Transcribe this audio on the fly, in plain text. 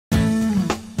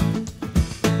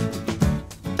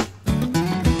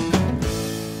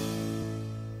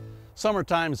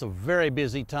Summertime is a very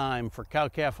busy time for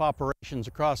cow-calf operations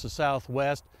across the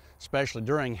Southwest, especially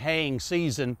during haying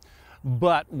season,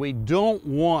 but we don't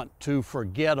want to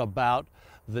forget about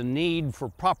the need for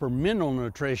proper mineral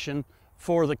nutrition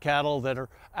for the cattle that are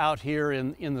out here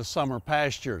in the summer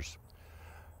pastures.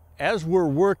 As we're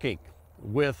working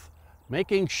with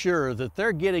making sure that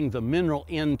they're getting the mineral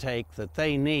intake that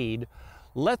they need,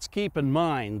 let's keep in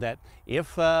mind that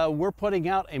if we're putting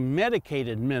out a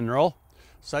medicated mineral,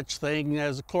 such thing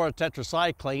as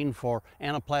chlorotetracycline for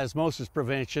anaplasmosis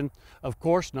prevention, of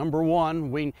course, number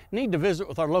one, we need to visit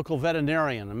with our local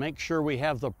veterinarian and make sure we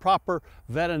have the proper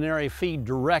veterinary feed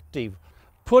directive.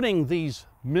 Putting these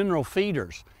mineral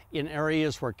feeders in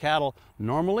areas where cattle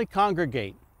normally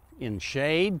congregate, in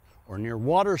shade or near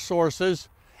water sources,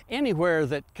 anywhere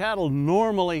that cattle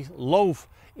normally loaf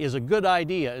is a good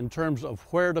idea in terms of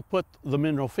where to put the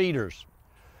mineral feeders.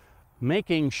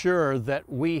 Making sure that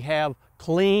we have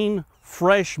clean,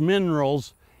 fresh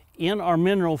minerals in our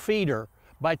mineral feeder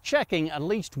by checking at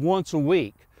least once a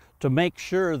week to make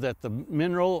sure that the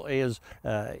mineral is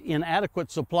in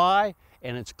adequate supply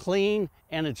and it's clean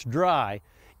and it's dry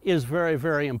is very,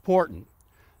 very important.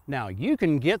 Now, you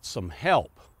can get some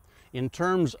help in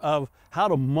terms of how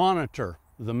to monitor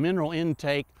the mineral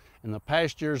intake in the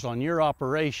pastures on your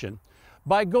operation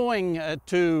by going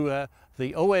to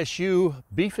the OSU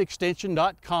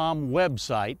beefextension.com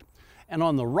website, and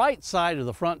on the right side of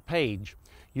the front page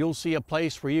you'll see a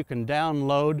place where you can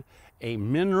download a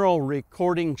mineral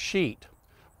recording sheet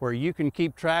where you can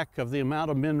keep track of the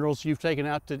amount of minerals you've taken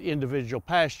out to individual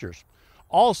pastures.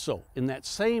 Also, in that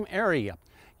same area,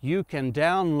 you can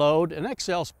download an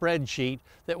Excel spreadsheet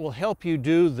that will help you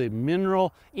do the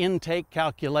mineral intake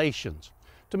calculations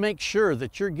to make sure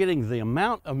that you're getting the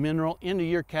amount of mineral into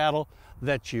your cattle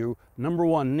that you, number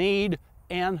one, need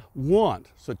and want,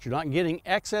 so that you're not getting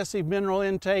excessive mineral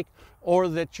intake or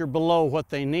that you're below what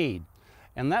they need.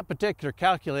 And that particular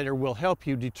calculator will help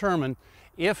you determine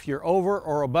if you're over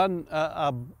or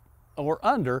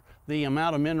under the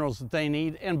amount of minerals that they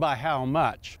need and by how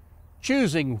much.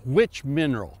 Choosing which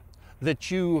mineral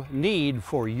that you need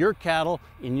for your cattle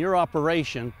in your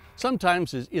operation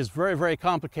sometimes is very, very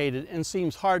complicated and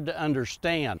seems hard to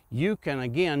understand. You can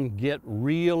again get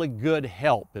really good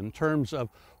help in terms of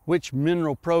which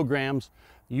mineral programs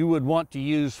you would want to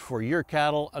use for your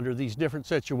cattle under these different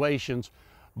situations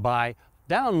by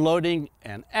downloading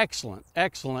an excellent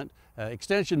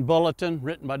extension bulletin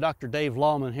written by Dr. Dave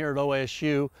Lallman here at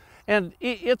OSU, and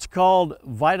it's called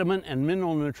Vitamin and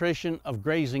Mineral Nutrition of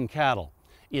Grazing Cattle.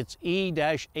 It's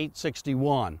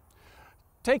E-861.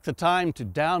 Take the time to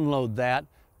download that,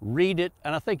 read it,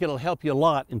 and I think it'll help you a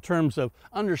lot in terms of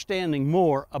understanding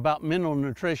more about mineral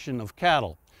nutrition of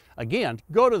cattle. Again,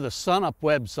 go to the SunUp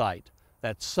website.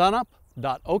 That's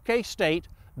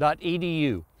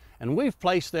sunup.okstate.edu. And we've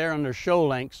placed there under show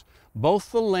links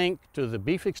both the link to the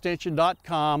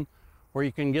beefextension.com, where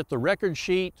you can get the record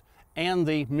sheet and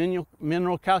the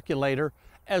mineral calculator,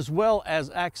 as well as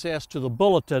access to the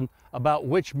bulletin about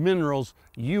which minerals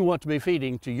you want to be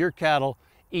feeding to your cattle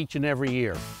each and every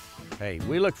year. Hey,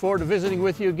 we look forward to visiting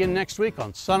with you again next week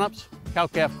on SunUp's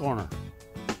Cow-Calf Corner.